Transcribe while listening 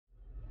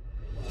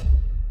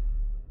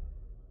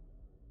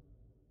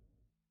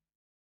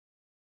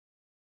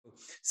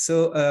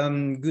So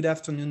good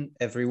afternoon,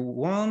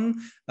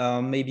 everyone.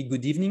 Maybe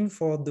good evening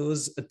for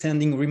those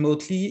attending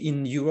remotely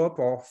in Europe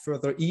or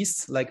further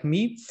east, like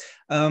me.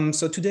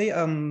 So today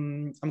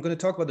I'm going to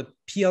talk about the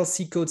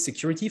PLC code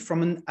security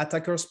from an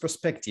attacker's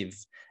perspective.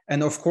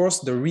 And of course,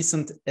 the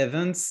recent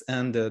events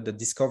and the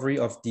discovery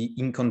of the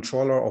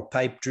in-controller or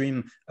pipe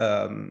dream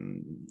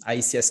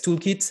ICS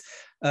toolkit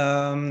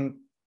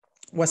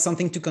was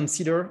something to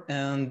consider.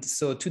 And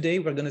so today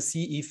we're going to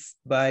see if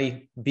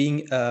by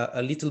being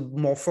a little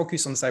more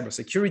focused on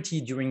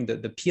cybersecurity during the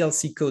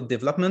PLC code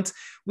development,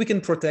 we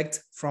can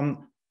protect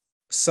from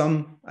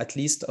some, at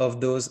least,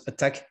 of those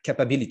attack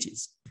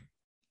capabilities.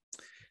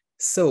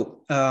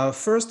 So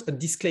first, a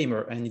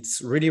disclaimer, and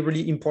it's really,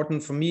 really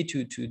important for me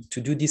to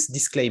do this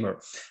disclaimer.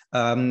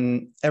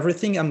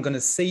 Everything I'm going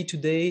to say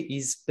today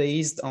is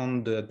based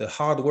on the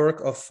hard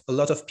work of a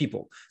lot of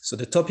people. So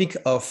the topic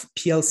of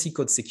PLC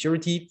code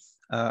security,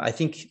 I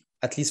think,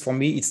 at least for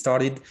me, it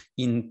started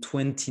in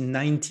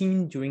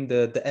 2019 during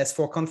the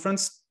S4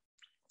 conference.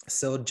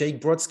 So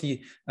Jake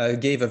Brodsky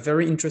gave a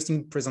very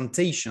interesting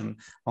presentation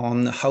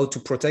on how to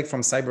protect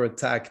from cyber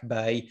attack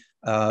by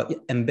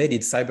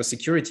embedded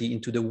cybersecurity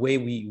into the way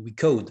we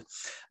code.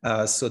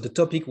 So the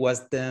topic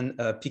was then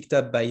picked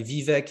up by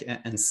Vivek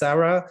and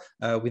Sarah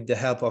with the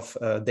help of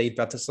Dale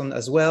Peterson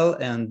as well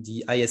and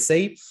the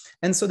ISA.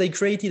 And so they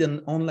created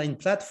an online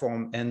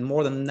platform and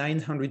more than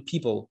 900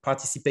 people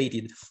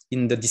participated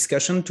in the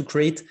discussion to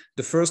create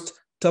the first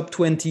top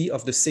 20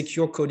 of the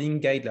secure coding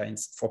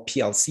guidelines for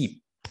PLC.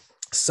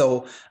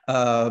 So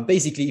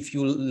basically, if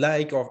you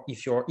like or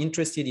if you're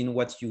interested in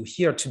what you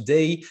hear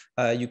today,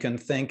 you can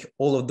thank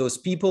all of those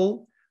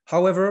people.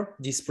 However,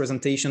 this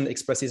presentation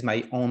expresses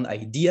my own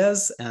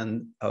ideas,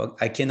 and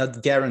I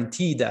cannot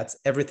guarantee that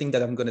everything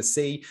that I'm going to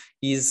say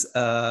is,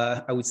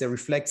 I would say,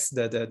 reflects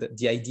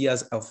the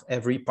ideas of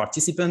every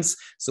participant.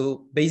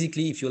 So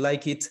basically, if you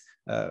like it,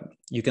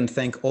 you can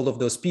thank all of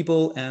those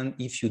people. And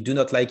if you do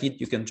not like it,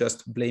 you can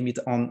just blame it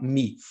on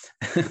me.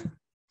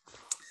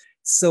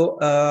 So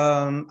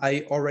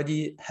I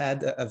already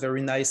had a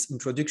very nice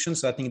introduction,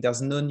 so I think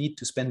there's no need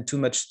to spend too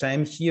much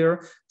time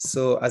here.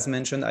 So as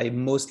mentioned, I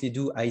mostly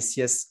do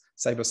ICS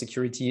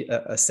cybersecurity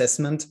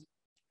assessment,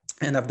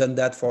 and I've done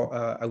that for,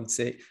 I would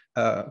say,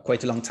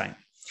 quite a long time.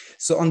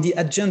 So on the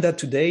agenda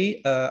today,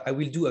 I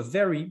will do a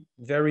very,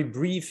 very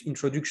brief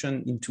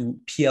introduction into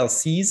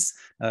PLCs.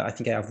 I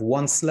think I have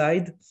one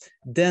slide.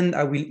 Then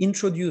I will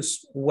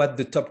introduce what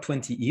the top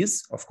 20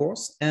 is, of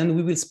course, and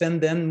we will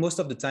spend then most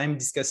of the time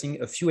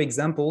discussing a few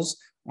examples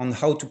on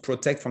how to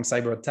protect from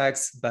cyber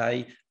attacks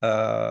by,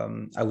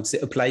 I would say,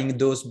 applying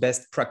those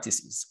best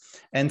practices.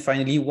 And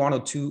finally, one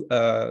or two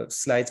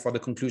slides for the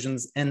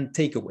conclusions and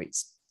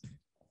takeaways.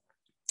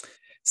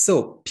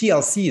 So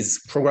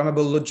PLCs,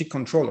 Programmable Logic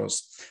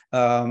Controllers.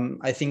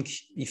 I think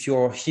if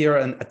you're here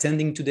and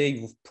attending today,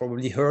 you've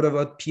probably heard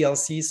about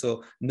PLC,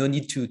 so no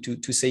need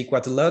to say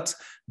quite a lot.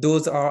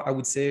 Those are, I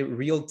would say,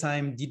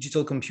 real-time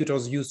digital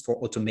computers used for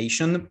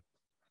automation.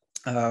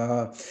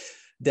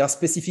 Their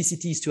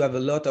specificity is to have a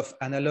lot of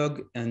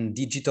analog and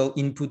digital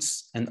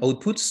inputs and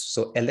outputs,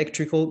 so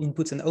electrical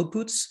inputs and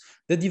outputs.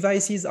 The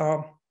devices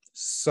are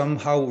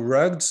somehow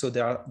rugged, so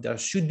they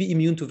should be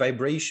immune to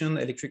vibration,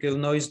 electrical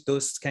noise,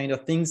 those kind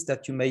of things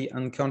that you may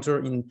encounter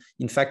in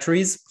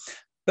factories.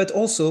 But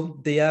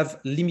also they have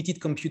limited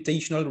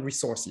computational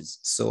resources.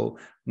 So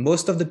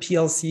most of the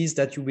PLCs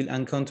that you will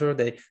encounter,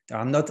 they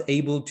are not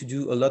able to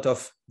do a lot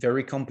of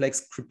very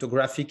complex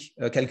cryptographic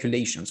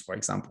calculations, for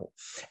example.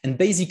 And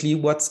basically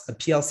what a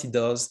PLC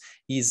does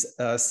is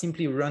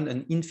simply run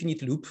an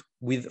infinite loop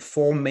with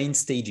 4 main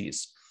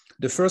stages.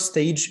 The first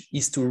stage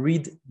is to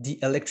read the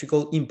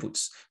electrical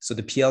inputs. So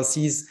the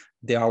PLCs,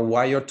 they are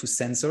wired to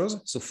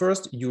sensors. So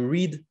first you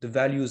read the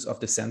values of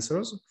the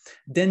sensors,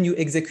 then you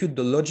execute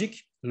the logic.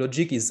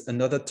 Logic is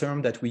another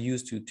term that we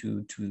use to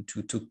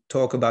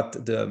talk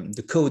about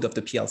the code of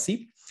the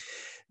PLC.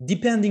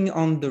 Depending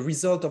on the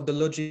result of the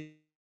logic,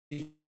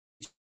 you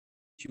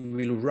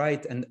will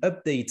write and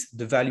update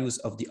the values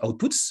of the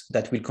outputs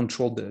that will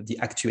control the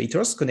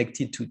actuators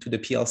connected to the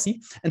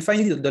PLC. And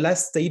finally, the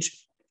last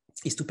stage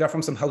is to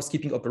perform some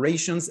housekeeping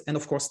operations and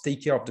of course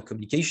take care of the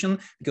communication,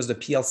 because the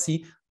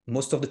PLC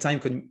most of the time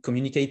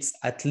communicates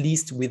at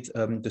least with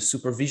the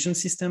supervision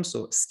system,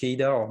 so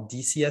SCADA or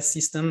DCS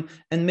system,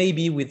 and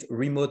maybe with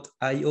remote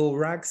IO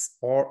racks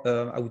or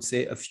I would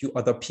say a few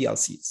other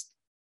PLCs.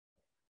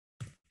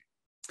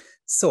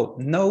 So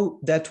now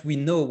that we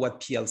know what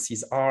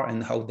PLCs are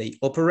and how they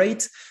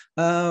operate,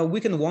 we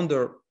can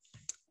wonder,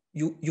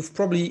 you've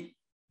probably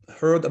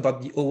heard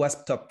about the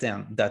OWASP top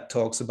 10 that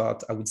talks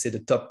about, I would say, the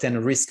top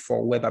 10 risk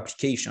for web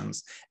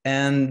applications.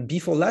 And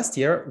before last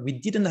year, we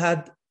didn't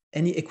have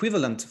any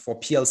equivalent for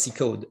PLC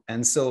code.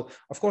 And so,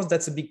 of course,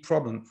 that's a big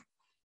problem.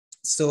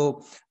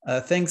 So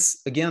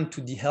thanks again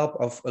to the help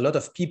of a lot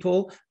of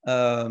people,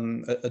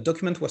 a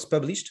document was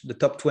published, the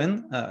top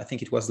 20, I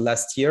think it was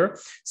last year.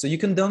 So you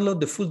can download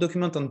the full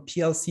document on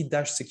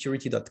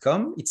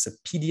plc-security.com. It's a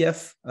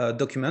PDF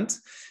document.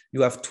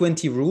 You have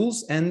 20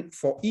 rules, and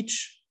for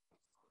each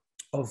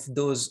of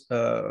those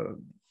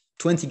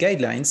 20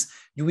 guidelines,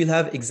 you will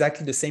have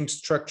exactly the same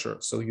structure.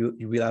 So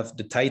you will have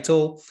the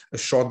title, a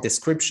short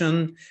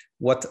description,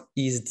 what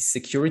is the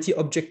security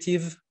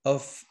objective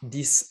of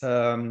this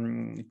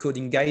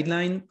coding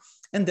guideline,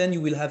 and then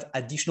you will have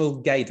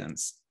additional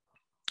guidance.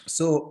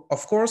 So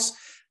of course,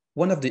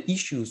 one of the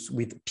issues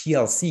with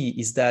PLC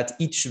is that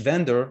each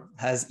vendor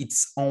has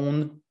its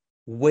own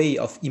way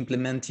of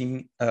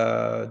implementing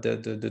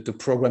the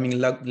programming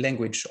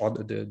language or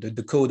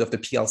the code of the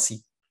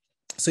PLC.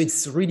 So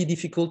it's really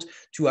difficult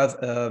to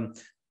have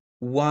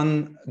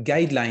one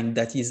guideline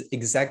that is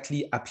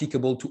exactly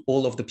applicable to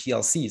all of the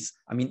PLCs.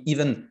 I mean,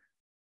 even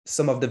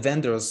some of the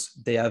vendors,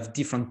 they have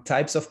different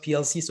types of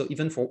PLC. So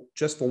even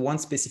just for one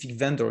specific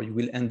vendor, you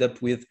will end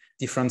up with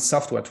different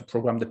software to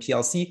program the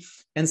PLC.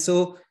 And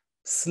so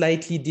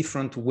slightly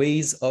different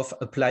ways of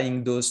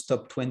applying those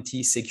top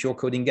 20 secure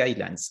coding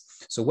guidelines.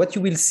 So what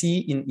you will see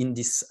in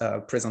this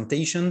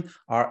presentation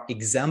are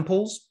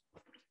examples,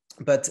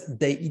 but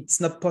it's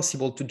not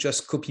possible to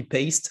just copy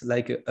paste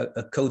like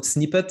a code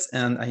snippet.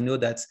 And I know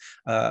that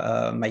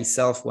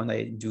myself, when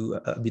I do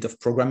a bit of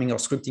programming or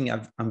scripting,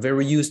 I'm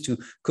very used to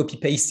copy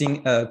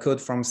pasting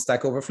code from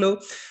Stack Overflow.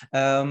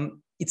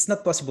 It's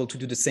not possible to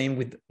do the same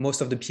with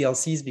most of the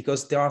PLCs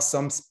because there are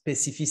some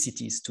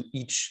specificities to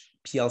each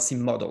PLC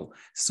model.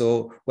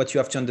 So what you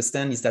have to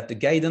understand is that the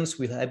guidance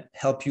will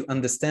help you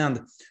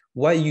understand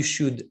why you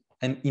should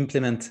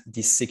implement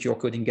this secure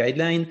coding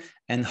guideline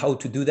and how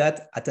to do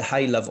that at a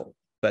high level.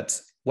 But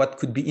what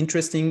could be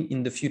interesting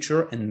in the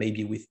future, and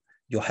maybe with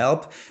your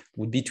help,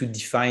 would be to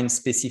define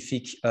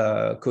specific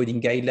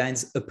coding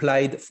guidelines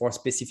applied for a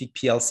specific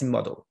PLC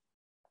model.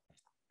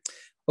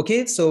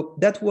 Okay, so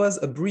that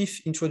was a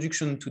brief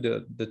introduction to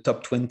the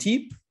top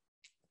 20.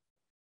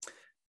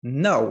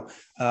 Now,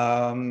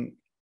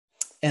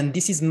 and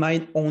this is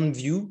my own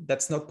view.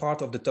 That's not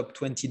part of the top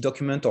 20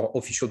 document or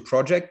official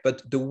project,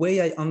 but the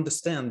way I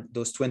understand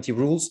those 20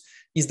 rules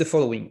is the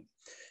following.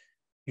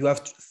 You have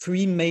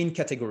three main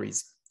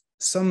categories.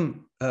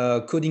 Some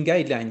coding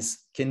guidelines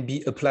can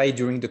be applied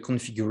during the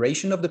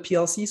configuration of the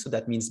PLC. So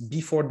that means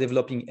before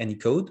developing any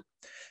code.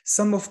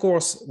 Some, of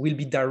course, will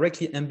be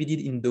directly embedded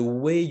in the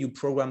way you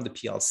program the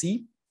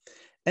PLC.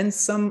 And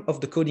some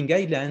of the coding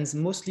guidelines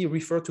mostly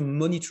refer to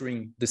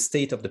monitoring the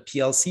state of the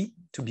PLC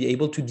to be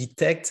able to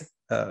detect,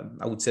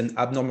 I would say, an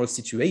abnormal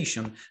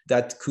situation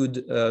that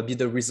could be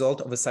the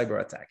result of a cyber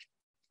attack.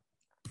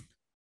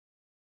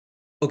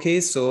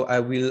 Okay, so I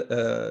will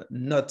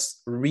not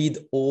read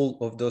all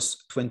of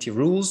those 20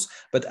 rules,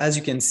 but as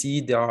you can see,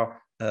 they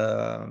are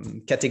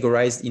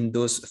categorized in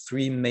those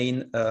three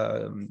main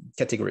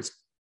categories.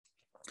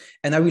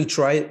 And I will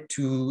try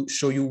to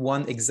show you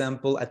one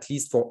example, at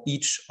least for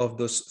each of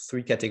those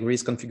three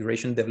categories: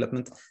 configuration,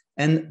 development,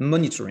 and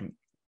monitoring.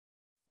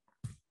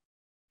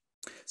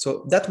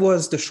 So that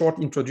was the short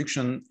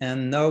introduction,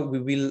 and now we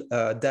will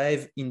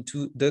dive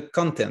into the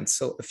content.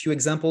 So a few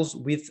examples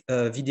with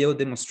video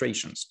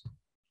demonstrations.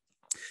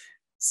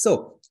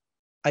 So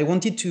I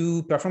wanted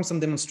to perform some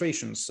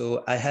demonstrations,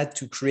 so I had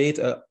to create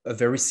a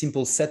very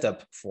simple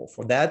setup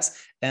for that.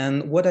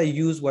 And what I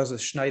used was a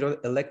Schneider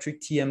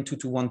Electric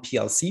TM221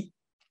 PLC.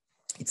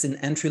 It's an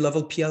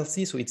entry-level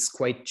PLC, so it's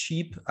quite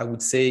cheap. I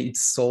would say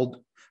it's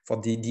sold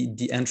for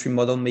the entry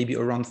model maybe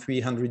around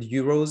 300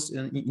 euros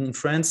in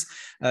France.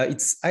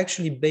 It's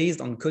actually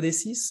based on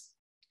codices.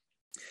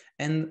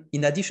 And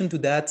in addition to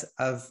that,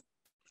 I've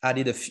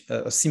added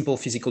a simple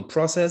physical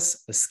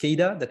process, a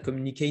SCADA that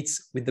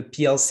communicates with the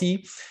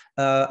PLC,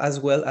 as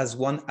well as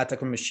one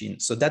attacker machine.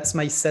 So that's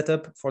my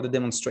setup for the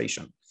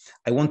demonstration.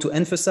 I want to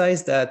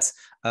emphasize that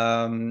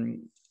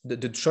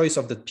the choice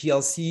of the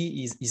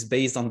PLC is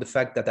based on the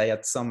fact that I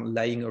had some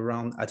lying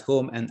around at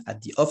home and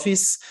at the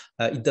office.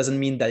 It doesn't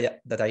mean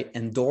that I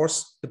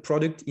endorse the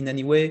product in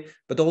any way,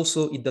 but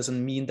also it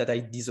doesn't mean that I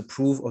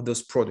disapprove of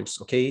those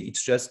products, okay?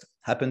 It's just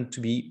happened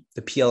to be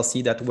the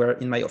PLC that were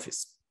in my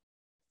office.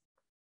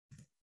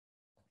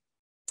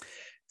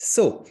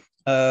 So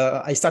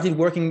I started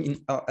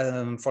working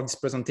for this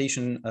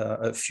presentation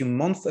a few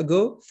months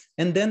ago,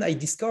 and then I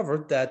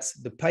discovered that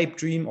the pipe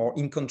dream or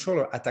in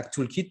controller attack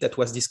toolkit that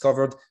was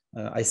discovered,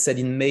 I said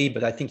in May,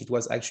 but I think it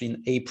was actually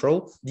in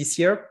April this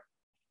year,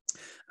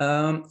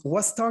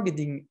 was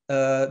targeting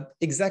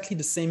exactly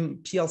the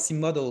same PLC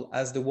model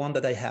as the one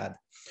that I had.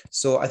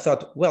 So I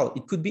thought, well,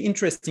 it could be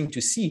interesting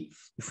to see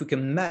if we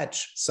can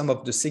match some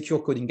of the secure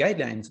coding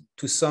guidelines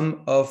to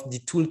some of the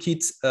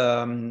toolkit's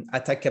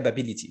attack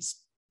capabilities.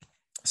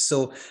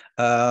 So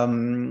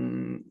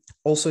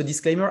also a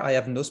disclaimer, I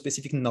have no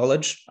specific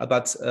knowledge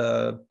about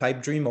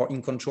pipe dream or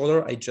in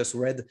controller. I just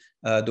read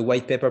the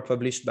white paper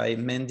published by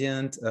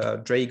Mendiant,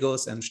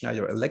 Dragos, and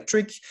Schneider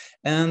Electric.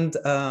 And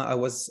I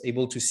was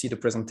able to see the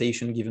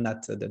presentation given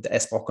at the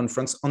ESPOR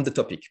conference on the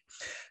topic.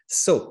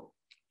 So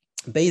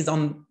based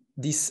on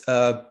this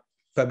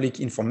public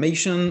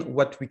information,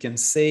 what we can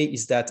say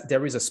is that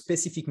there is a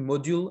specific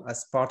module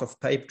as part of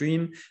Pipe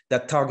Dream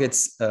that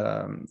targets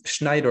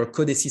Schneider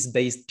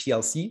codices-based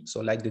PLC,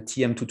 so like the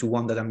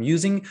TM221 that I'm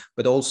using,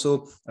 but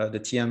also the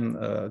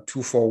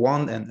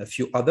TM241 and a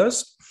few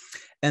others.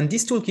 And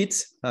this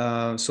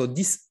toolkit, so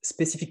this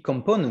specific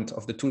component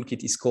of the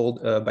toolkit is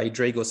called by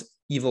Dragos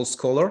Evil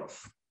Scholar.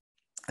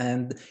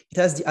 And it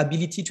has the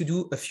ability to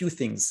do a few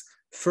things.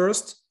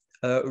 First,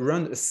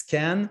 run a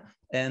scan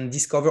and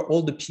discover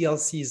all the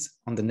PLCs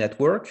on the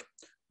network,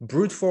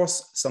 brute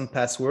force some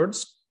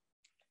passwords,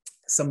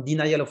 some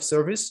denial of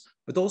service,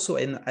 but also,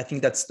 and I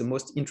think that's the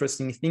most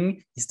interesting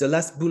thing, is the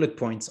last bullet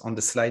point on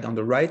the slide on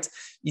the right,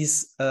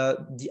 is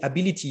the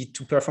ability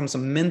to perform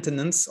some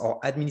maintenance or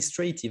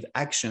administrative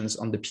actions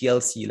on the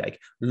PLC, like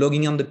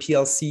logging on the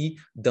PLC,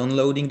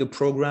 downloading the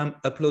program,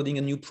 uploading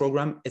a new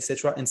program,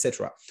 etc.,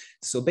 etc.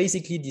 So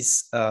basically,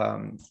 this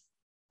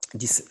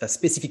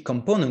specific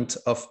component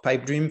of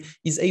PipeDream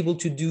is able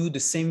to do the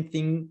same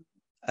thing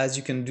as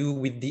you can do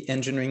with the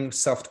engineering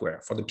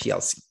software for the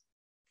PLC.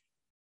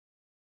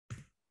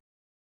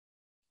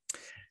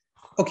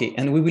 Okay,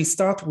 and we will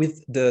start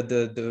with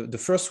the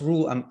first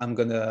rule I'm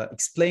going to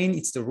explain.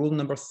 It's the rule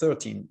number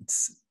 13.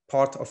 It's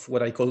part of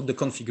what I call the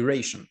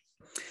configuration.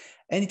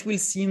 And it will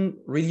seem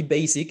really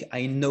basic,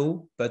 I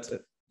know, but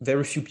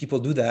very few people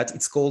do that.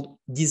 It's called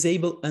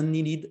disable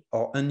unneeded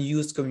or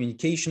unused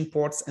communication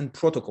ports and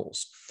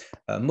protocols.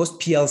 Most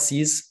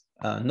PLCs,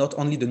 not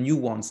only the new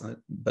ones,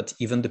 but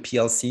even the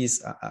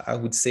PLCs, I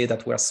would say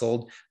that were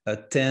sold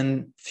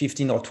 10,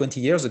 15, or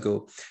 20 years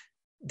ago,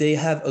 they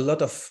have a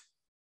lot of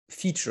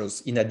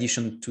features in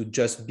addition to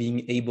just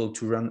being able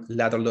to run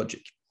ladder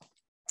logic.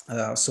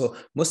 So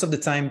most of the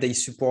time they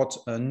support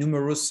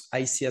numerous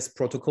ICS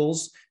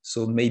protocols.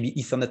 So maybe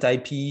Ethernet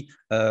IP,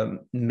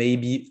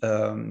 maybe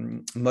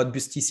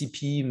Modbus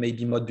TCP,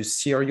 maybe Modbus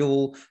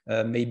serial,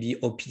 maybe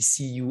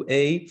OPC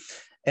UA.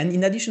 And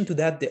in addition to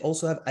that, they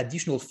also have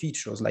additional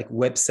features like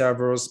web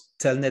servers,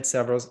 telnet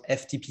servers,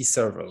 FTP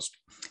servers.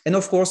 And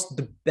of course,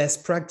 the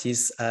best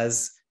practice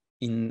as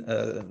in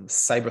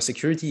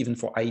cybersecurity, even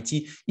for IT,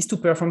 is to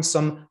perform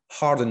some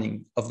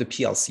hardening of the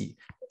PLC.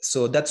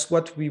 So that's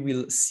what we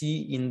will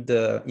see in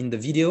the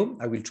video.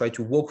 I will try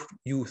to walk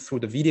you through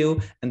the video,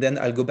 and then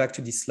I'll go back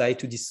to this slide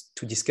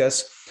to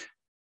discuss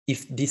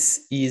if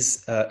this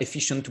is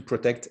efficient to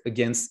protect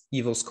against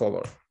Evil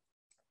Scholar.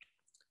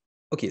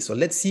 Okay, so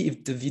let's see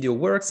if the video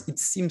works. It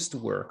seems to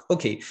work.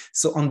 Okay,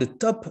 so on the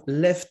top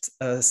left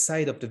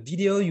side of the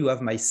video, you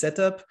have my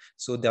setup.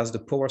 So there's the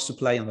power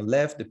supply on the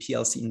left, the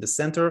PLC in the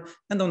center,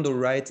 and on the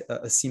right,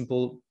 a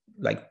simple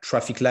like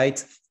traffic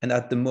light. And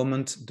at the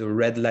moment, the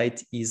red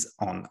light is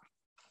on.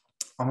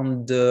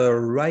 On the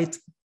right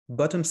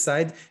bottom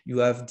side, you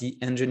have the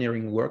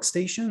engineering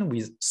workstation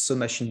with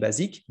SoMachine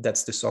Basic.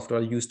 That's the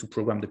software used to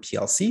program the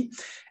PLC.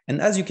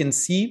 And as you can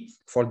see,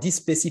 for this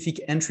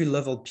specific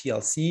entry-level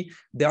PLC,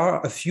 there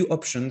are a few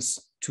options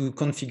to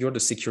configure the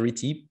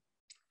security.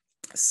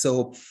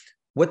 So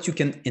what you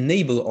can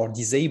enable or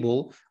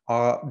disable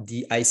are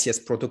the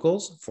ICS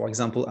protocols. For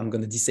example, I'm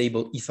going to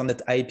disable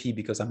Ethernet IP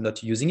because I'm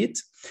not using it.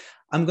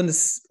 I'm going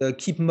to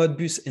keep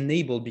Modbus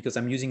enabled because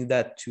I'm using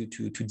that to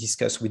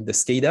discuss with the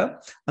SCADA.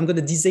 I'm going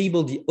to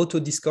disable the auto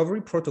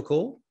discovery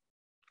protocol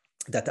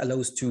that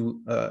allows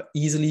to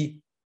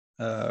easily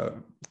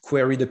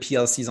query the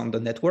PLCs on the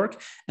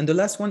network. And the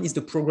last one is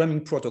the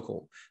programming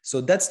protocol.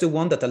 So that's the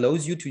one that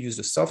allows you to use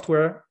the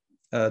software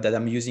that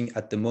I'm using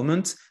at the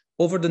moment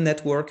over the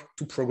network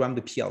to program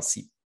the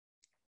PLC.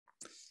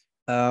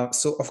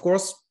 So of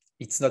course,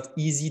 it's not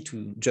easy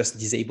to just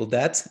disable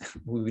that.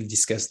 We will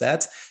discuss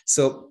that.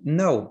 So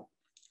now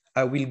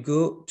I will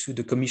go to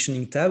the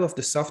commissioning tab of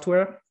the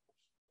software.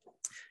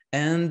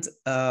 And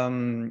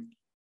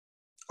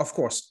of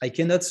course, I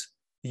cannot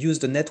use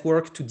the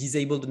network to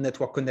disable the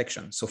network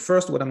connection. So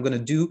first, what I'm going to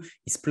do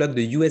is plug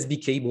the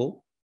USB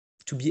cable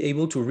to be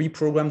able to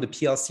reprogram the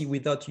PLC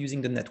without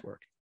using the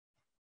network.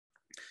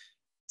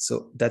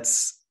 So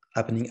that's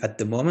happening at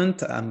the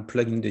moment. I'm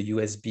plugging the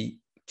USB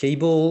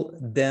cable,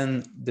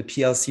 then the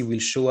PLC will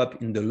show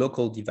up in the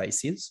local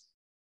devices.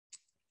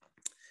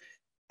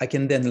 I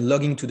can then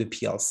log into the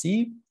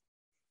PLC.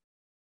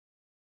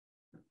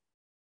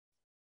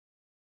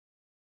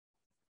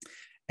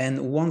 And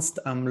once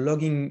I'm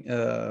logging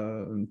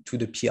to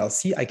the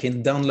PLC, I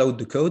can download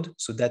the code.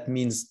 So that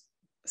means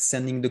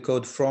sending the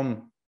code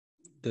from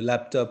the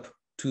laptop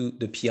to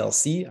the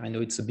PLC. I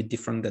know it's a bit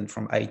different than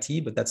from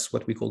IT, but that's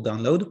what we call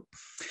download.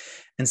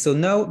 And so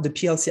now the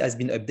PLC has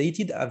been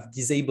updated. I've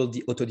disabled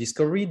the auto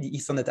discovery, the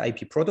Ethernet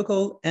IP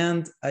protocol,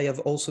 and I have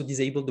also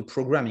disabled the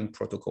programming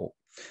protocol.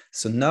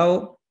 So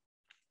now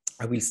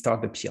I will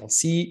start the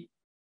PLC.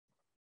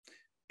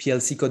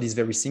 PLC code is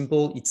very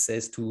simple. It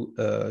says to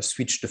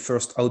switch the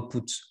first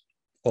output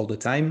all the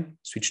time,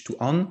 switch to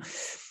on.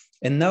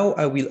 And now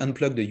I will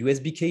unplug the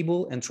USB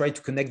cable and try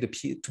to connect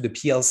to the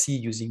PLC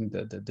using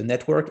the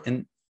network.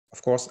 And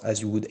of course,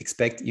 as you would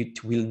expect,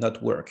 it will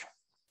not work.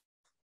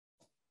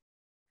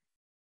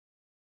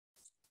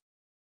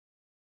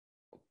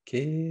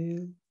 Okay.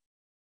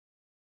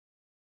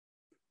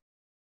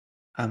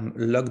 I'm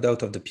logged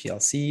out of the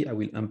PLC. I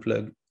will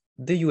unplug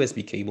the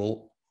USB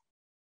cable.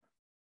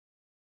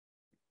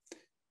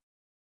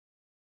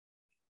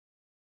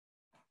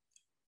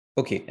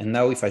 Okay, and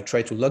now if I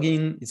try to log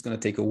in, it's going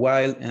to take a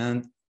while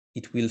and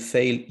it will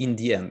fail in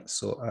the end.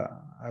 So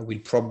I will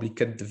probably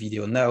cut the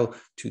video now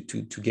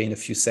to gain a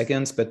few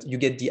seconds, but you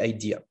get the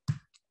idea.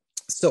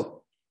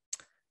 So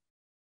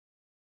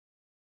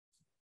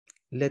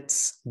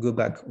let's go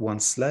back one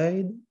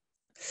slide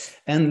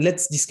and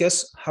let's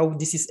discuss how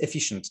this is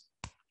efficient.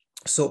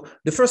 So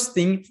the first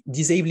thing,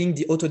 disabling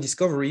the auto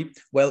discovery,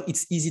 well,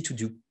 it's easy to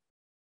do.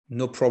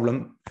 No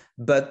problem,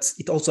 but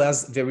it also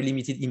has very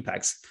limited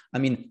impacts. I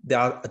mean, there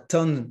are a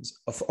ton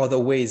of other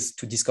ways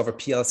to discover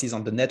PLCs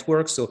on the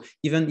network. So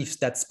even if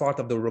that's part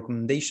of the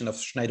recommendation of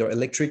Schneider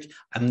Electric,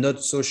 I'm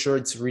not so sure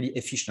it's really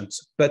efficient,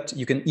 but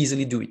you can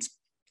easily do it.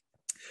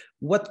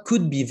 What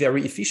could be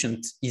very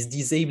efficient is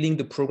disabling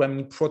the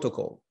programming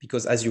protocol,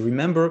 because as you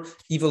remember,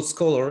 Evil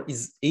Scholar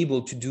is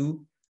able to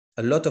do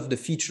a lot of the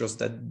features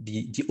that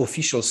the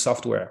official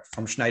software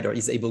from Schneider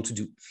is able to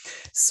do.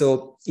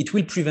 So it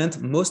will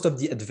prevent most of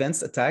the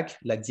advanced attack,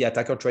 like the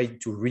attacker trying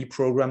to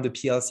reprogram the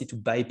PLC to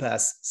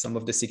bypass some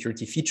of the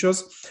security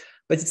features,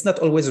 but it's not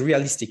always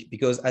realistic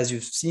because as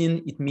you've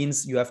seen, it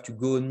means you have to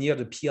go near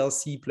the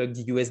PLC, plug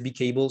the USB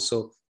cable.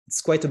 So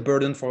it's quite a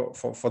burden for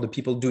the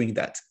people doing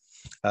that.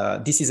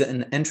 This is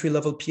an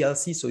entry-level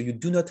PLC, so you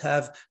do not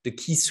have the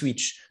key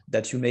switch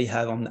that you may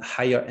have on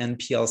higher-end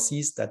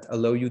PLCs that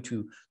allow you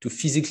to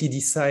physically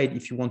decide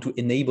if you want to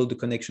enable the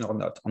connection or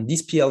not. On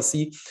this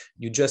PLC,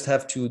 you just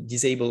have to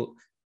disable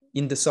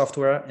in the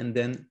software and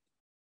then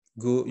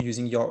go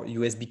using your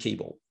USB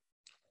cable.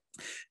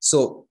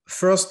 So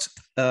first,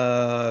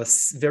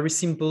 very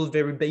simple,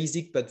 very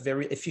basic, but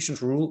very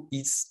efficient rule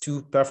is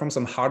to perform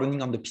some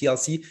hardening on the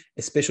PLC,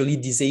 especially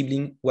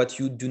disabling what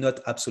you do not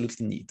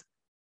absolutely need.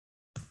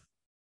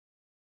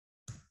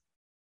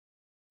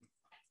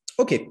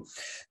 Okay,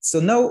 so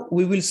now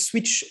we will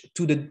switch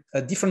to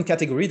a different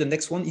category. The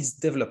next one is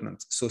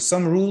development. So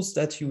some rules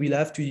that you will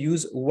have to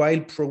use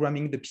while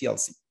programming the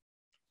PLC.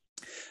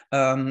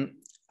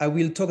 I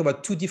will talk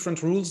about two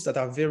different rules that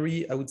are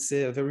I would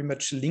say, very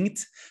much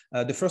linked.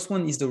 The first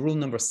one is the rule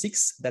number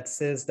 6 that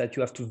says that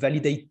you have to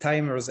validate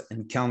timers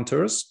and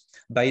counters.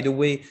 By the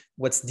way,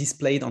 what's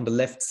displayed on the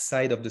left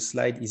side of the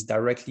slide is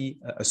directly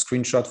a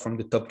screenshot from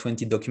the top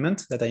 20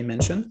 document that I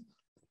mentioned.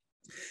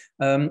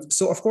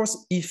 So of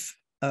course, if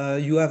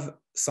you have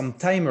some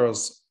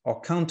timers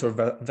or counter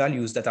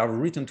values that are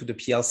written to the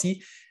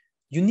PLC,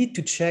 you need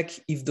to check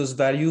if those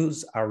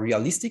values are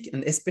realistic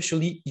and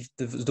especially if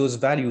those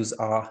values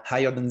are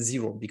higher than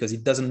 0, because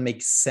it doesn't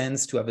make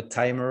sense to have a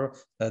timer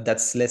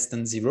that's less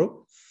than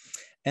 0.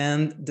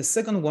 And the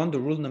second one, the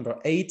rule number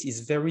 8,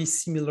 is very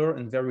similar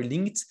and very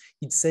linked.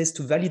 It says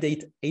to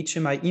validate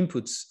HMI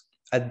inputs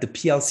at the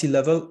PLC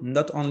level,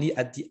 not only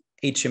at the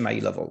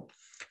HMI level.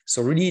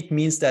 So really it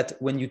means that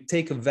when you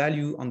take a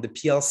value on the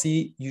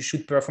PLC, you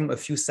should perform a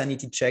few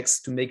sanity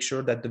checks to make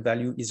sure that the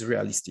value is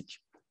realistic.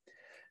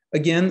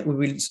 Again, we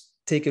will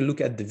take a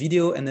look at the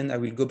video and then I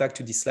will go back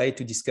to this slide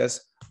to discuss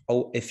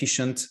how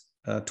efficient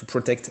to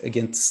protect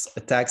against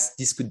attacks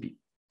this could be.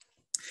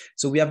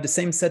 So we have the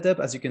same setup.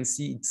 As you can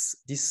see,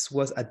 this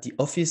was at the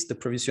office. The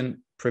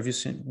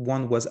previous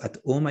one was at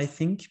home, I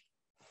think.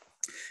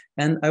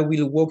 And I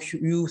will walk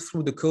you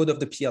through the code of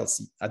the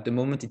PLC. At the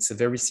moment, it's a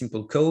very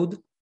simple code.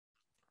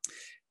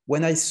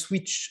 When I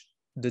switch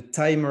the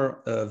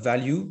timer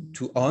value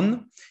to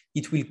on,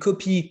 it will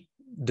copy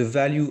the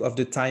value of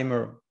the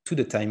timer to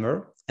the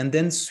timer and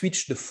then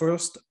switch the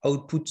first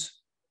output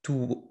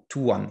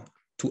to on.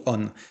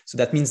 So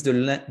that means the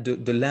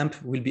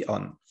lamp will be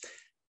on.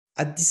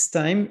 At this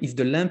time, if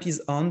the lamp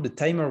is on, the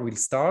timer will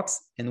start.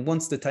 And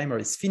once the timer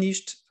is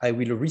finished, I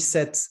will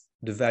reset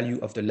the value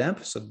of the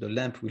lamp. So the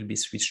lamp will be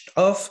switched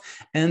off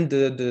and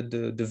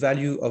the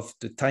value of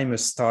the timer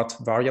start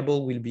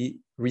variable will be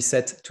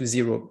reset to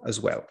 0 as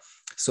well.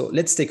 So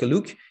let's take a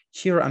look.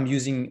 Here I'm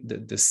using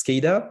the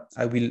SCADA.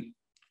 I will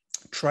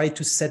try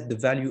to set the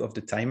value of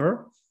the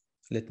timer.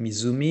 Let me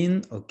zoom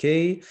in.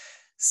 Okay.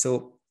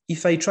 So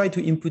if I try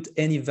to input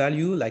any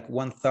value like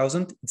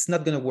 1000, it's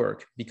not going to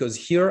work because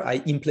here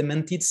I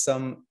implemented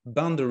some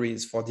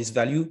boundaries for this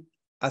value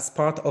as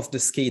part of the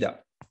SCADA.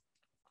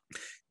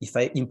 If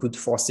I input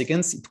 4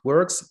 seconds, it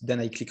works.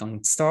 Then I click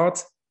on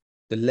start.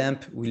 The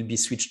lamp will be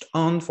switched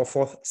on for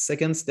 4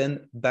 seconds,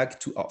 then back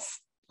to off.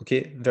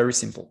 Okay, very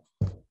simple.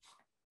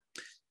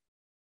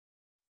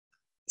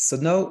 So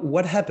now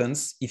what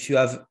happens if you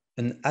have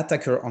an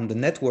attacker on the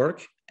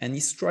network and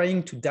is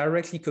trying to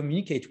directly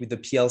communicate with the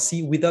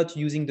PLC without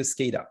using the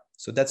SCADA?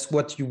 So that's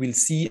what you will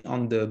see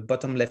on the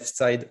bottom left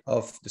side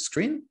of the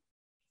screen.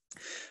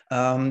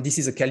 This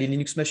is a Kali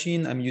Linux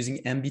machine. I'm using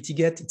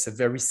mbtget. It's a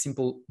very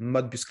simple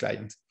Modbus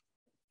client.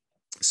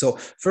 So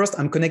first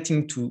I'm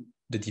connecting to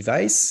the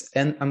device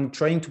and I'm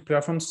trying to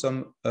perform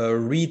some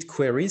read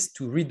queries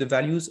to read the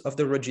values of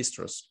the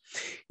registers.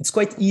 It's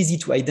quite easy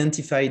to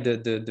identify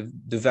the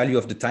value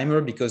of the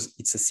timer because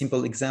it's a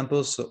simple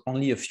example. So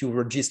only a few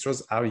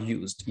registers are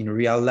used. In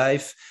real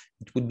life,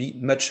 it would be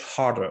much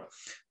harder.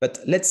 But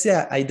let's say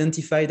I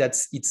identify that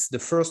it's the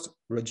first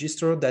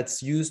register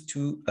that's used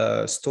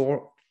to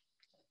store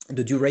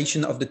the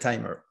duration of the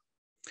timer.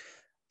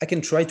 I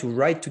can try to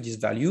write to this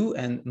value,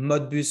 and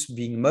Modbus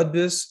being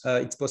Modbus,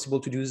 it's possible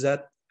to do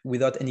that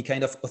without any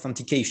kind of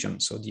authentication.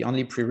 So the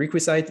only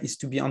prerequisite is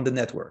to be on the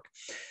network.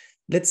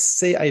 Let's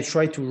say I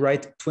try to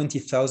write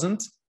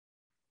 20,000.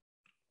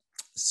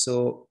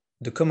 So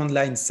the command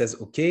line says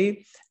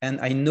okay, and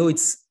I know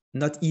it's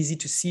not easy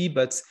to see,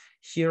 but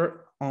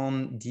here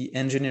on the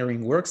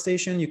engineering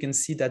workstation, you can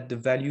see that the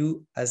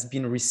value has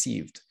been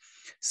received.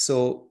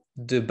 So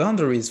the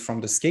boundaries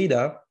from the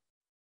SCADA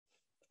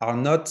are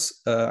not,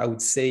 I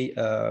would say,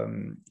 are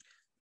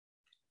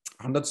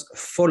not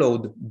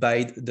followed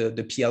by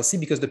the PLC,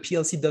 because the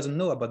PLC doesn't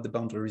know about the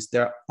boundaries.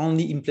 They're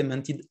only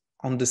implemented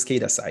on the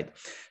SCADA side.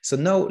 So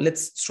now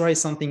let's try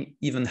something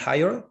even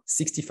higher,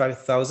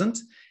 65,000.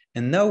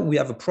 And now we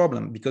have a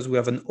problem because we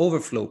have an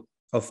overflow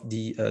of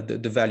the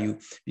value,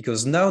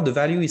 because now the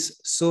value is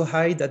so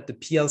high that the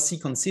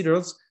PLC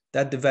considers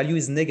that the value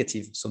is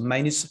negative, so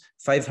minus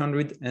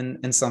 500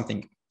 and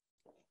something.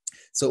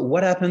 So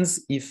what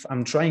happens if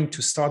I'm trying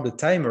to start the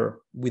timer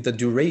with a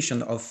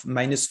duration of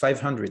minus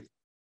 500?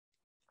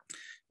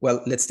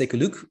 Well, let's take a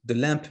look. The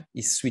lamp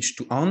is switched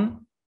to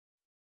on,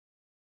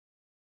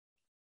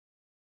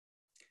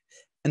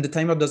 and the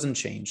timer doesn't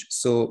change.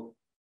 So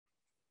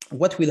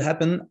what will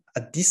happen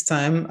at this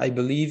time, I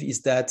believe,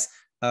 is that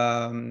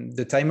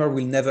the timer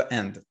will never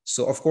end.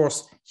 So of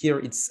course, here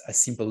it's a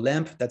simple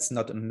lamp. That's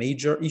not a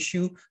major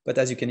issue, but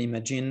as you can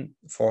imagine,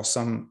 for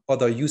some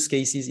other use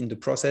cases in the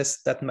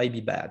process, that might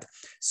be bad.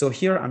 So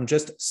here I'm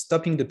just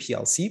stopping the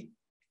PLC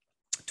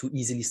to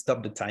easily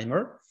stop the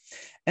timer.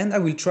 And I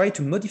will try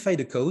to modify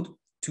the code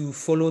to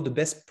follow the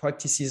best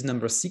practices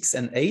number 6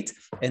 and 8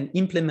 and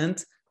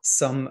implement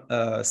some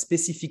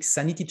specific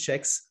sanity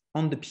checks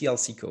on the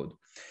PLC code.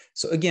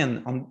 So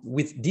again,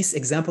 with this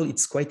example,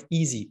 it's quite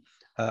easy.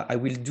 I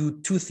will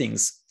do two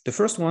things. The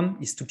first one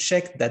is to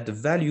check that the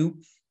value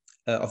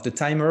of the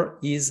timer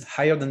is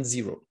higher than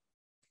 0.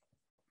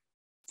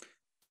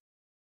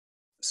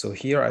 So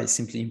here I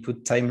simply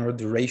input timer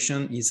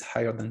duration is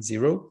higher than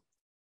 0.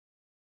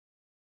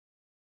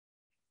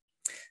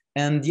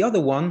 And the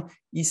other one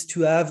is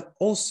to have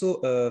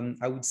also,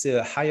 I would say,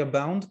 a higher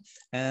bound.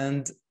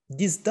 And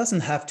this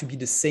doesn't have to be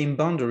the same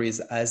boundaries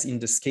as in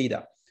the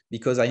SCADA,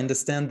 because I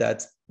understand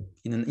that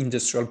in an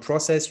industrial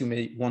process, you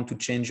may want to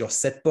change your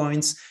set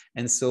points.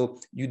 And so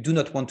you do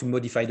not want to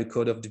modify the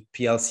code of the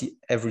PLC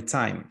every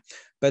time.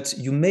 But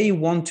you may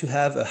want to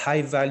have a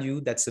high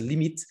value that's a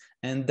limit,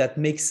 and that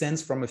makes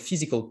sense from a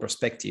physical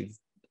perspective.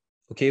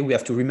 Okay, we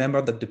have to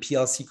remember that the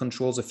PLC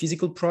controls a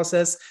physical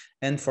process.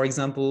 And for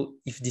example,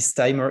 if this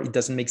timer, it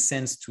doesn't make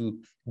sense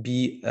to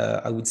be,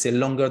 I would say,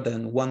 longer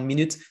than 1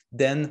 minute,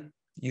 then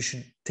you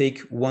should take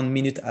 1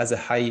 minute as a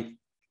high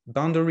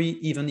boundary,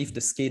 even if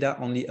the SCADA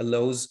only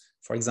allows,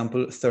 for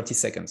example, 30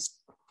 seconds.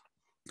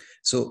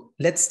 So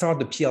let's start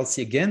the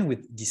PLC again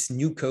with this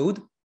new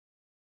code.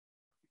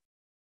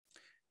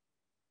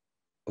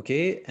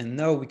 Okay, and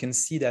now we can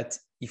see that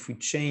if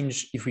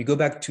we go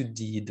back to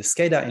the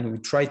SCADA and we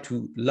try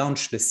to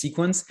launch the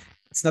sequence,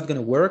 it's not going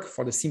to work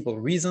for the simple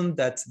reason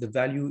that the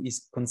value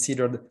is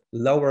considered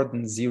lower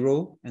than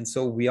 0, and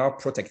so we are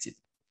protected.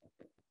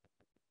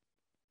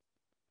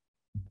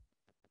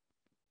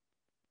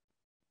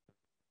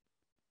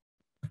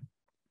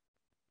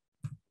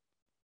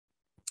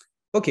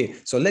 Okay,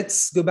 so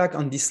let's go back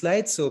on this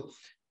slide. So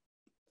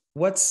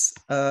what's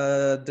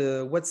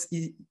the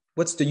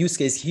use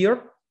case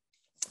here?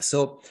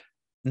 So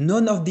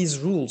none of these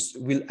rules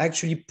will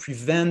actually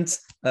prevent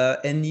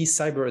any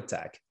cyber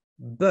attack.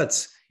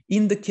 But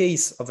in the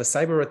case of a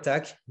cyber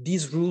attack,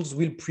 these rules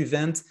will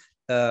prevent,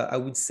 I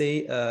would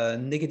say,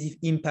 negative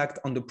impact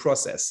on the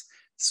process.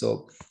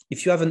 So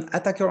if you have an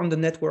attacker on the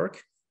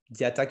network,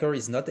 the attacker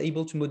is not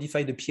able to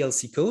modify the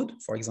PLC code,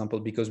 for example,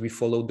 because we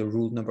followed the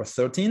rule number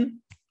 13.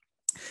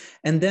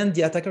 And then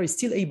the attacker is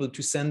still able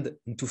to send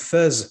to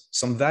fuzz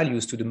some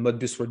values to the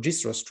Modbus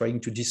registers, trying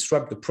to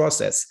disrupt the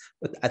process.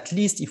 But at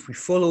least if we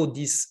follow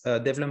these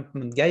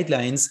development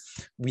guidelines,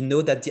 we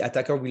know that the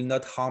attacker will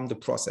not harm the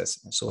process.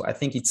 So I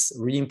think it's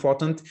really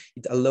important.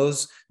 It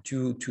allows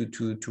to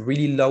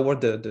really lower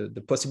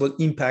the possible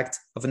impact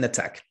of an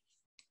attack.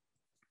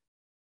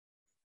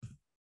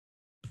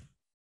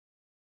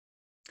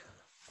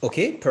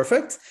 Okay,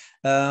 perfect.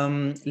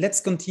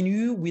 Let's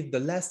continue with the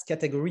last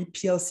category,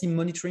 PLC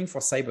monitoring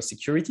for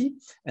cybersecurity.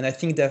 And I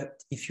think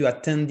that if you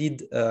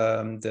attended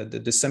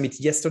the summit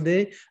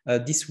yesterday,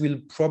 this will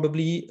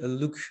probably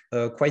look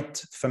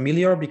quite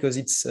familiar, because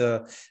it's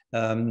the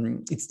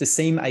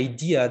same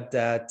idea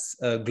that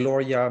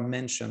Gloria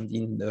mentioned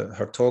in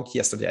her talk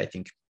yesterday, I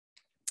think.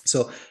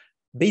 So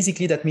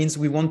basically, that means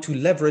we want to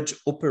leverage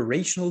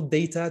operational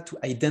data to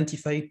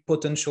identify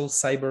potential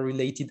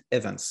cyber-related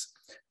events.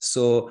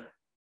 So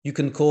you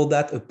can call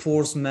that a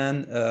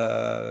Poor's-man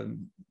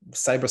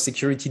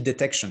cybersecurity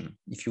detection,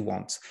 if you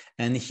want.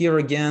 And here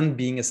again,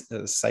 being a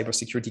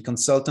cybersecurity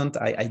consultant,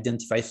 I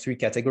identify 3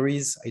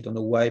 categories. I don't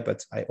know why,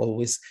 but I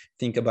always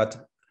think about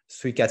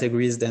 3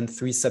 categories, then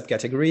 3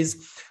 subcategories.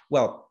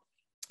 Well,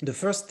 the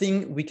first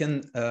thing we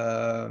can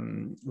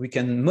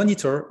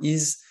monitor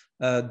is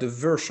the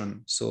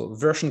version, so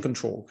version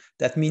control.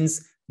 That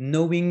means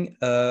knowing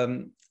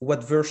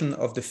what version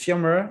of the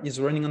firmware is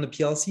running on the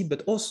PLC,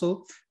 but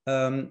also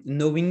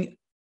knowing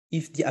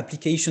if the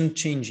application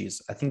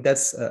changes. I think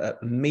that's a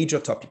major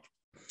topic.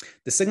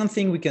 The second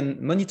thing we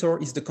can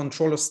monitor is the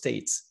controller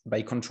states.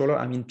 By controller,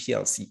 I mean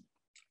PLC.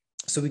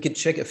 So we can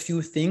check a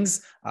few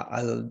things.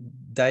 I'll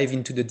dive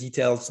into the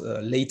details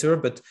later,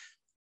 but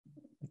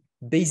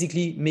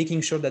basically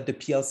making sure that the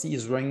PLC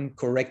is running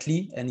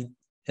correctly and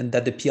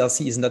that the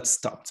PLC is not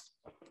stopped.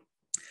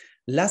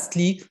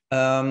 Lastly,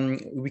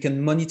 we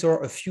can monitor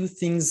a few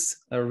things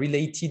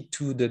related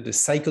to the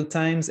cycle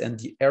times and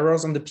the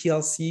errors on the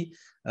PLC.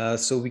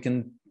 So we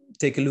can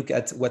take a look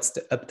at what's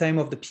the uptime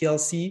of the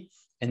PLC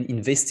and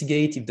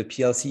investigate if the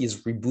PLC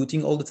is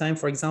rebooting all the time,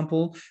 for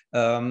example,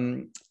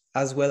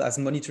 as well as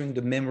monitoring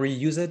the memory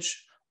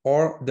usage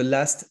or the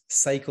last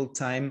cycle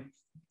time.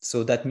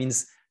 So that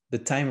means the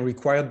time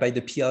required by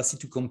the PLC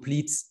to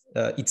complete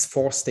its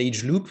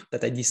 4-stage loop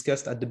that I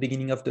discussed at the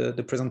beginning of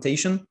the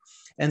presentation.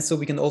 And so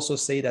we can also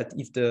say that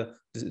if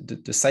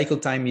the cycle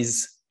time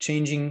is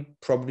changing,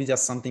 probably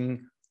there's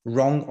something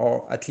wrong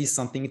or at least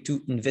something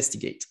to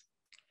investigate.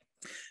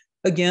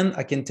 Again,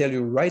 I can tell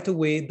you right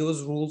away,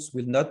 those rules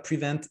will not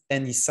prevent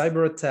any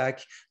cyber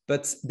attack,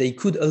 but they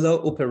could allow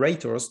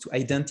operators to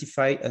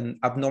identify an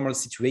abnormal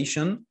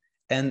situation.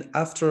 And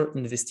after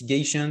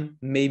investigation,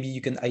 maybe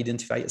you can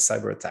identify a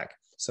cyber attack.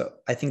 So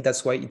I think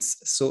that's why it's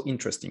so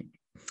interesting.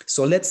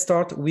 So let's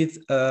start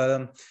with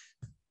the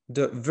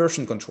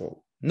version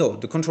control. No,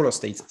 the controller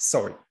states,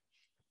 sorry.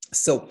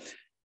 So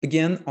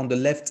again, on the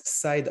left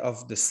side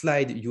of the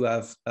slide, you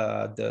have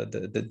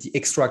the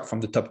extract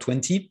from the top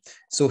 20.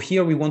 So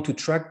here we want to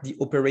track the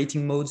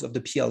operating modes of the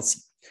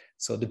PLC.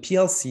 So the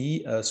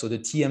PLC, so the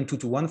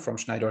TM221 from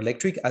Schneider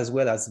Electric, as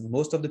well as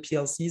most of the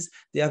PLCs,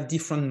 they have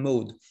different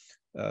mode.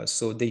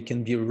 So they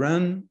can be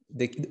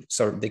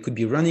they could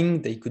be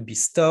running, they could be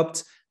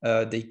stopped,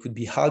 they could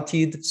be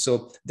halted.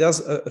 So there's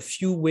a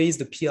few ways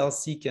the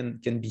PLC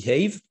can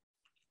behave.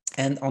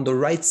 And on the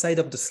right side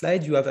of the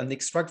slide, you have an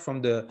extract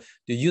from the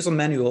user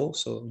manual.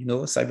 So, you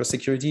know,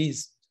 cybersecurity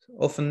is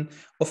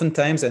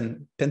oftentimes,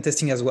 and pen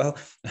testing as well,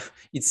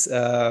 it's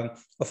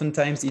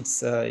oftentimes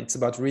it's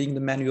about reading the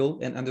manual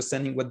and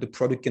understanding what the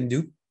product can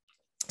do.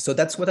 So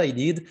that's what I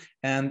did.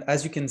 And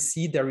as you can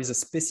see, there is a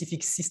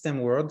specific system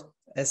word,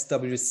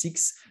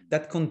 SW6,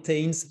 that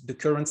contains the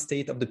current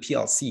state of the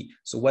PLC.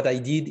 So what I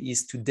did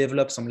is to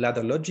develop some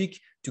ladder logic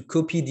to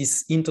copy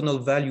this internal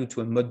value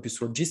to a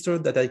Modbus register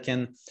that I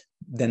can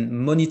then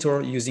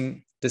monitor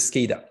using the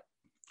SCADA.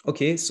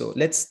 Okay, so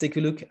let's take a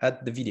look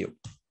at the video.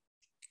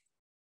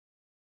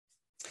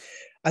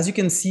 As you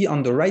can see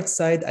on the right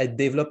side, I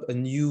developed a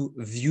new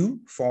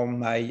view for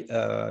my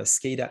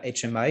SCADA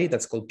HMI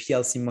that's called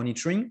PLC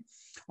monitoring,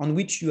 on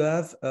which you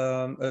have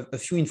a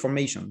few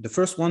information. The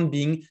first one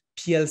being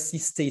PLC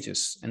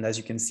status. And as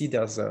you can see,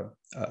 there's a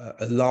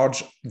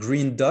large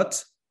green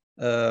dot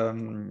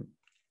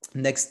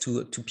next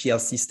to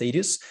PLC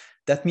status.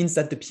 That means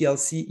that the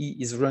PLC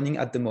is running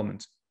at the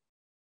moment.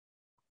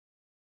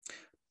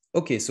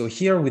 Okay, so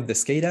here with the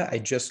SCADA, I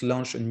just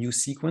launched a new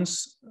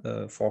sequence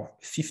for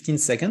 15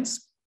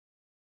 seconds.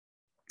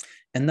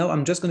 And now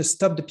I'm just going to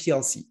stop the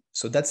PLC.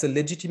 So that's a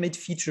legitimate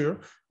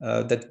feature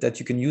that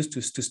you can use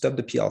to stop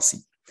the PLC.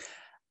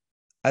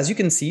 As you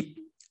can see,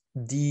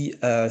 the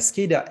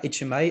SCADA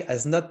HMI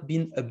has not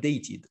been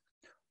updated.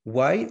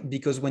 Why?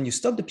 Because when you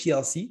stop the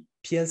PLC,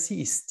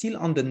 PLC is still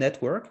on the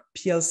network.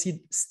 PLC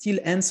still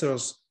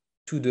answers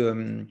to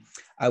the,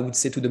 I would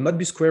say, to the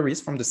Modbus queries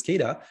from the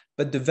SCADA,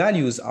 but the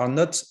values are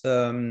not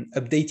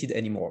updated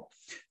anymore.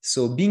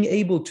 So being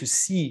able to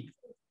see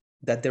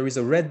that there is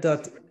a red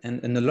dot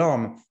and an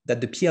alarm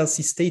that the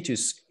PLC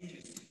status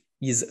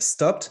is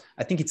stopped,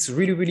 I think it's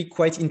really, really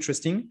quite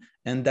interesting.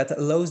 And that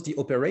allows the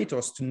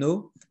operators to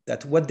know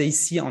that what they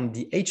see on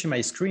the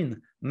HMI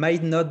screen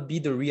might not be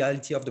the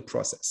reality of the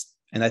process.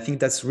 And I think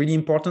that's really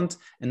important,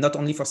 and not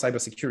only for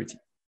cybersecurity.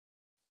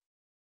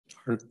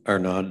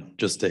 Arnaud,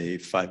 just a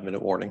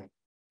 5-minute warning.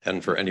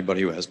 And for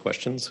anybody who has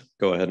questions,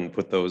 go ahead and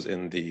put those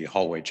in the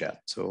hallway chat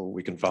so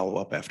we can follow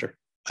up after.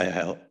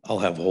 I'll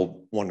have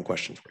one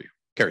question for you.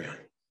 Carry on.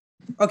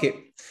 Okay,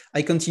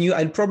 I continue.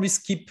 I'll probably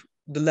skip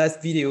the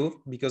last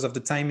video because of the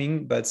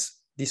timing, but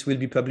this will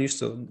be published,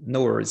 so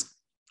no worries.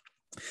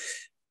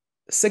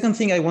 Second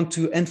thing I want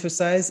to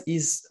emphasize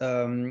is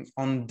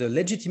on the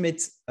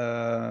legitimate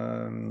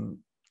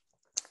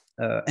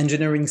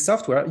engineering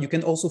software, you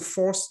can also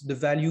force the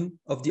value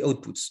of the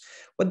outputs.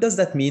 What does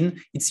that mean?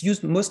 It's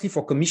used mostly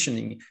for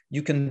commissioning.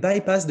 You can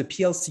bypass the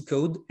PLC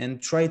code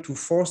and try to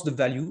force the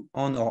value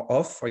on or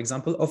off, for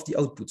example, of the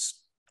outputs.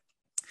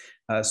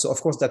 So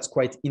of course, that's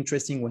quite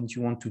interesting when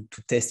you want to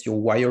test your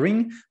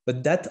wiring,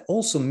 but that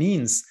also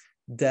means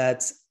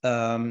that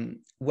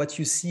what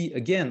you see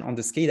again on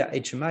the SCADA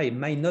HMI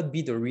might not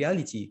be the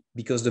reality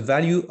because the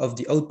value of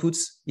the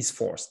outputs is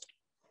forced.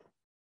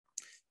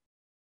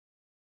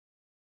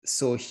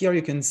 So here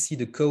you can see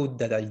the code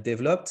that I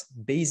developed.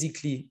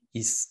 Basically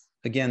is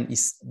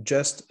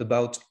just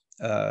about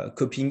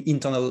copying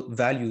internal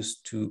values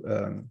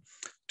to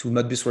to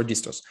Modbus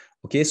registers.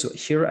 Okay, so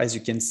here, as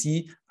you can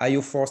see,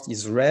 IO forced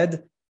is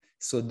red.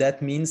 So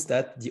that means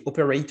that the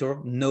operator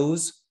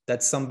knows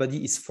that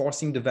somebody is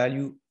forcing the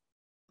value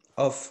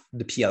of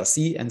the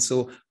PLC. And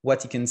so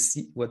what he can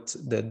see, what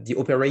the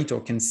operator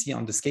can see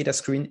on the SCADA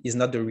screen is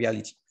not the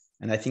reality.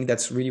 And I think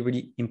that's really,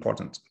 really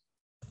important.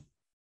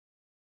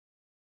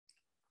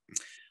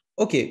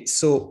 Okay,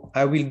 so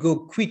I will go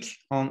quick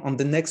on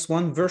the next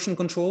one, version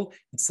control.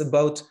 It's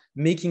about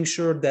making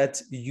sure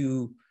that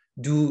you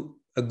do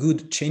a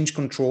good change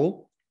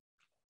control.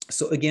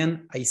 So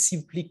again, I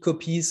simply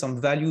copy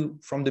some value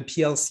from the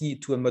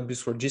PLC to a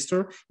Modbus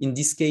register, in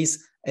this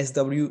case,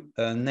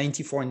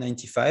 SW94 and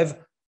 95,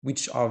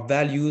 which are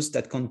values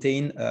that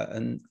contain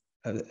an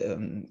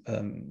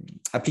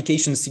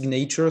application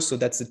signature. So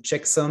that's a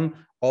checksum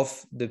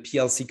of the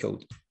PLC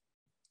code.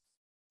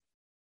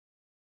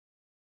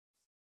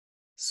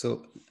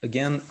 So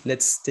again,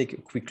 let's take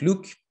a quick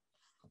look.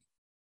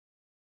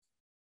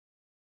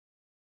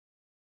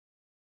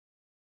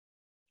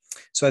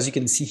 So as you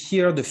can see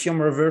here, the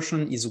firmware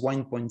version is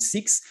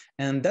 1.6,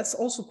 and that's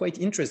also quite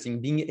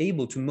interesting, being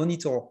able to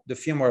monitor the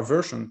firmware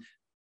version,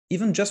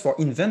 even just for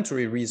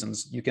inventory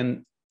reasons. You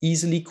can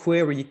easily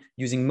query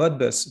using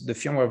Modbus the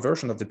firmware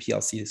version of the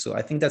PLC. So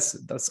I think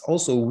that's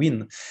also a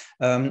win.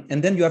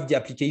 And then you have the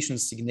application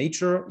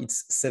signature.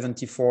 It's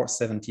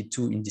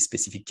 7472 in this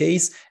specific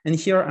case. And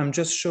here I'm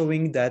just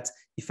showing that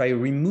if I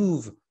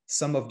remove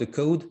some of the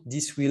code,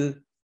 this will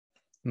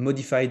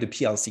modify the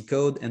PLC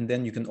code, and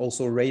then you can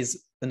also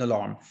raise an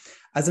alarm.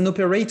 As an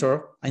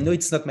operator, I know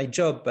it's not my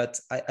job, but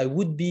I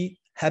would be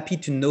happy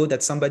to know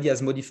that somebody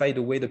has modified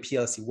the way the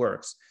PLC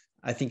works.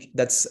 I think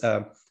that's,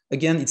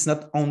 again, it's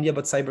not only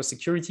about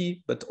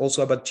cybersecurity, but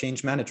also about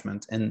change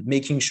management and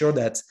making sure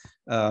that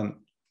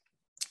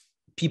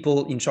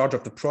people in charge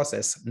of the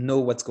process know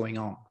what's going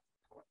on.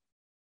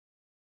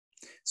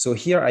 So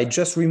here I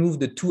just removed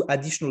the 2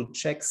 additional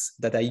checks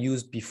that I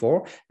used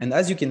before. And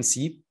as you can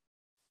see,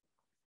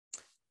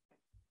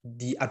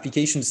 the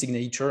application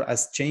signature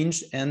has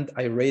changed, and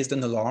I raised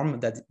an alarm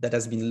that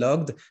has been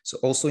logged. So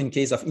also in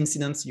case of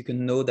incidents, you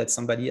can know that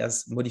somebody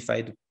has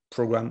modified the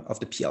program of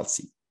the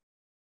PLC.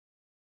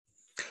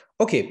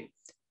 Okay.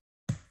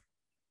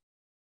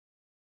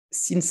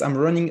 Since I'm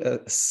running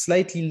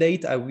slightly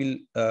late, I will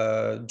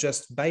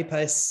just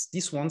bypass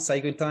this one,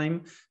 cycle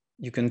time.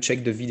 You can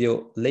check the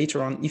video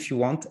later on if you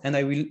want, and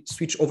I will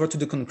switch over to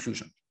the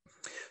conclusion.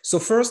 So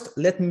first,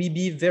 let me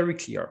be very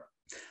clear.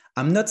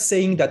 I'm not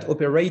saying that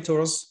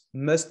operators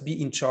must be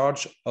in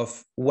charge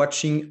of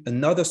watching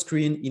another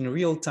screen in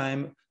real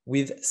time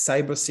with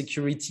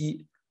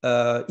cybersecurity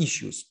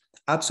issues.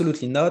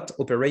 Absolutely not.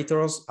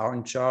 Operators are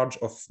in charge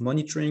of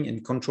monitoring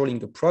and controlling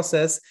the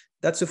process.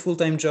 That's a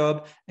full-time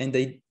job, and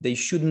they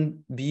shouldn't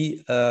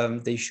be.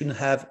 They shouldn't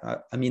have.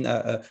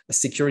 A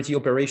security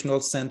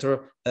operational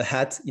center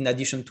hat in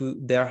addition to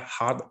their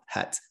hard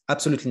hat.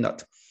 Absolutely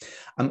not.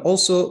 I'm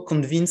also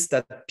convinced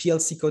that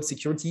PLC code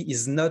security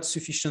is not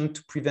sufficient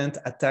to prevent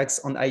attacks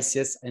on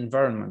ICS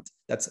environment.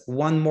 That's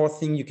one more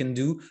thing you can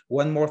do,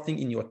 one more thing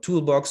in your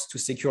toolbox to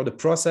secure the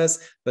process,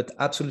 but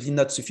absolutely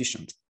not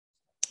sufficient.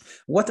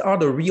 What are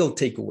the real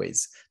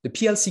takeaways? The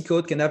PLC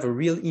code can have a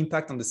real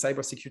impact on the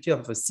cybersecurity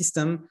of a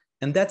system,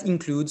 and that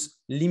includes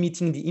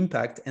limiting the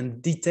impact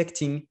and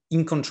detecting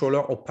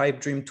in-controller or pipe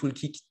dream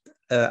toolkit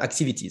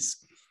activities.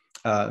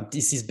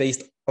 This is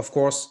based, of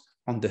course,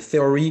 on the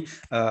theory.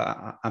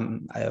 I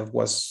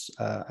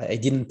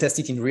didn't test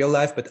it in real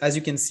life, but as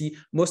you can see,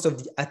 most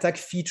of the attack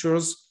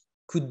features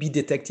could be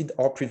detected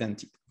or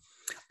prevented.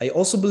 I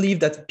also believe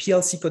that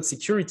PLC code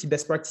security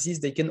best practices,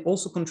 they can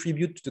also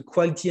contribute to the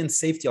quality and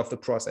safety of the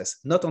process,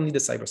 not only the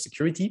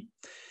cybersecurity.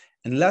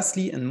 And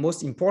lastly, and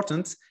most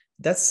important,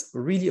 that's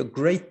really a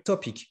great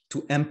topic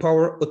to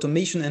empower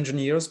automation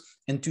engineers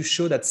and to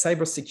show that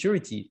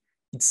cybersecurity,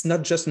 it's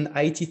not just an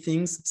IT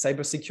thing.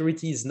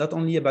 Cybersecurity is not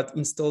only about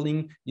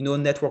installing,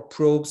 network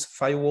probes,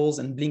 firewalls,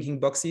 and blinking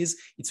boxes.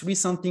 It's really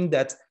something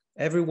that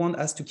everyone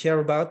has to care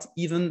about,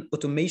 even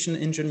automation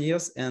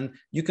engineers. And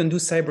you can do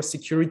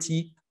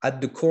cybersecurity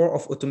at the core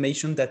of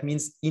automation. That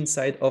means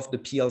inside of the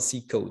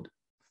PLC code.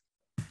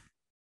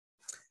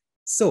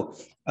 So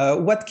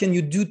what can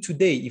you do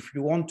today if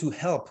you want to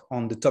help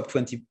on the top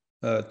 20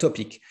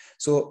 topic?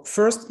 So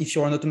first, if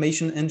you're an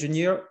automation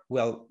engineer,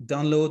 well,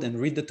 download and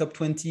read the top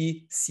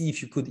 20, see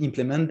if you could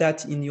implement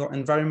that in your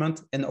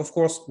environment. And of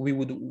course, we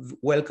would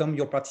welcome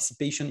your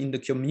participation in the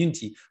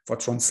community for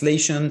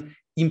translation,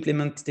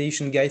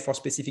 implementation guide for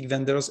specific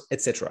vendors,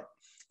 etc.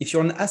 If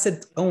you're an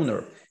asset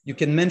owner, you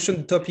can mention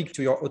the topic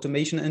to your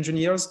automation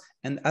engineers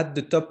and add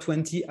the top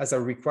 20 as a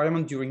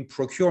requirement during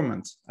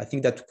procurement. I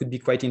think that could be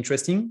quite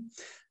interesting.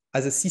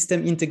 As a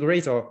system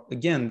integrator,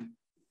 again,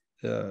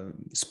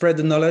 spread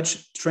the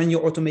knowledge, train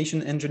your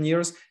automation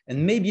engineers,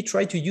 and maybe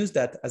try to use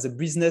that as a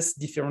business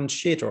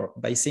differentiator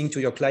by saying to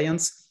your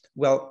clients,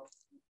 well,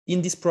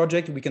 in this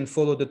project, we can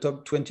follow the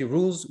top 20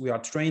 rules. We are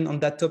trained on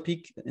that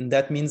topic, and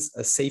that means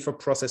a safer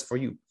process for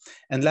you.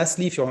 And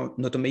lastly, if you're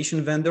an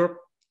automation vendor,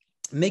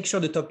 make sure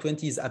the top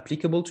 20 is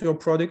applicable to your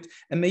product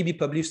and maybe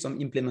publish some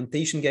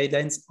implementation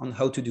guidelines on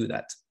how to do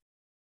that.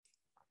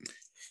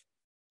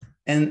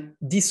 And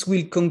this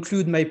will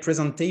conclude my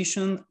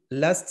presentation.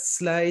 Last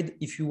slide,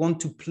 if you want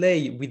to play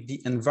with the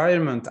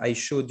environment I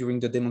showed during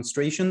the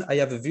demonstration, I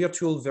have a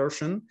virtual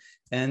version.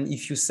 And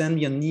if you send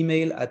me an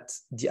email at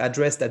the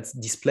address that's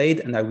displayed,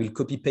 and I will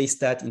copy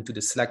paste that into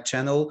the Slack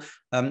channel,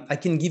 I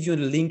can give you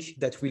a link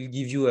that will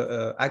give you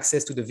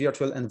access to the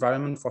virtual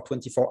environment for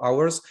 24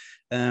 hours.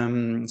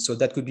 So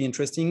that could be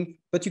interesting.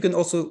 But you can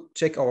also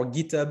check our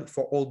GitHub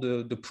for all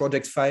the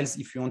project files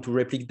if you want to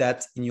replicate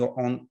that in your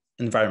own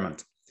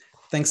environment.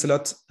 Thanks a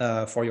lot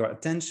for your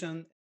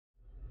attention.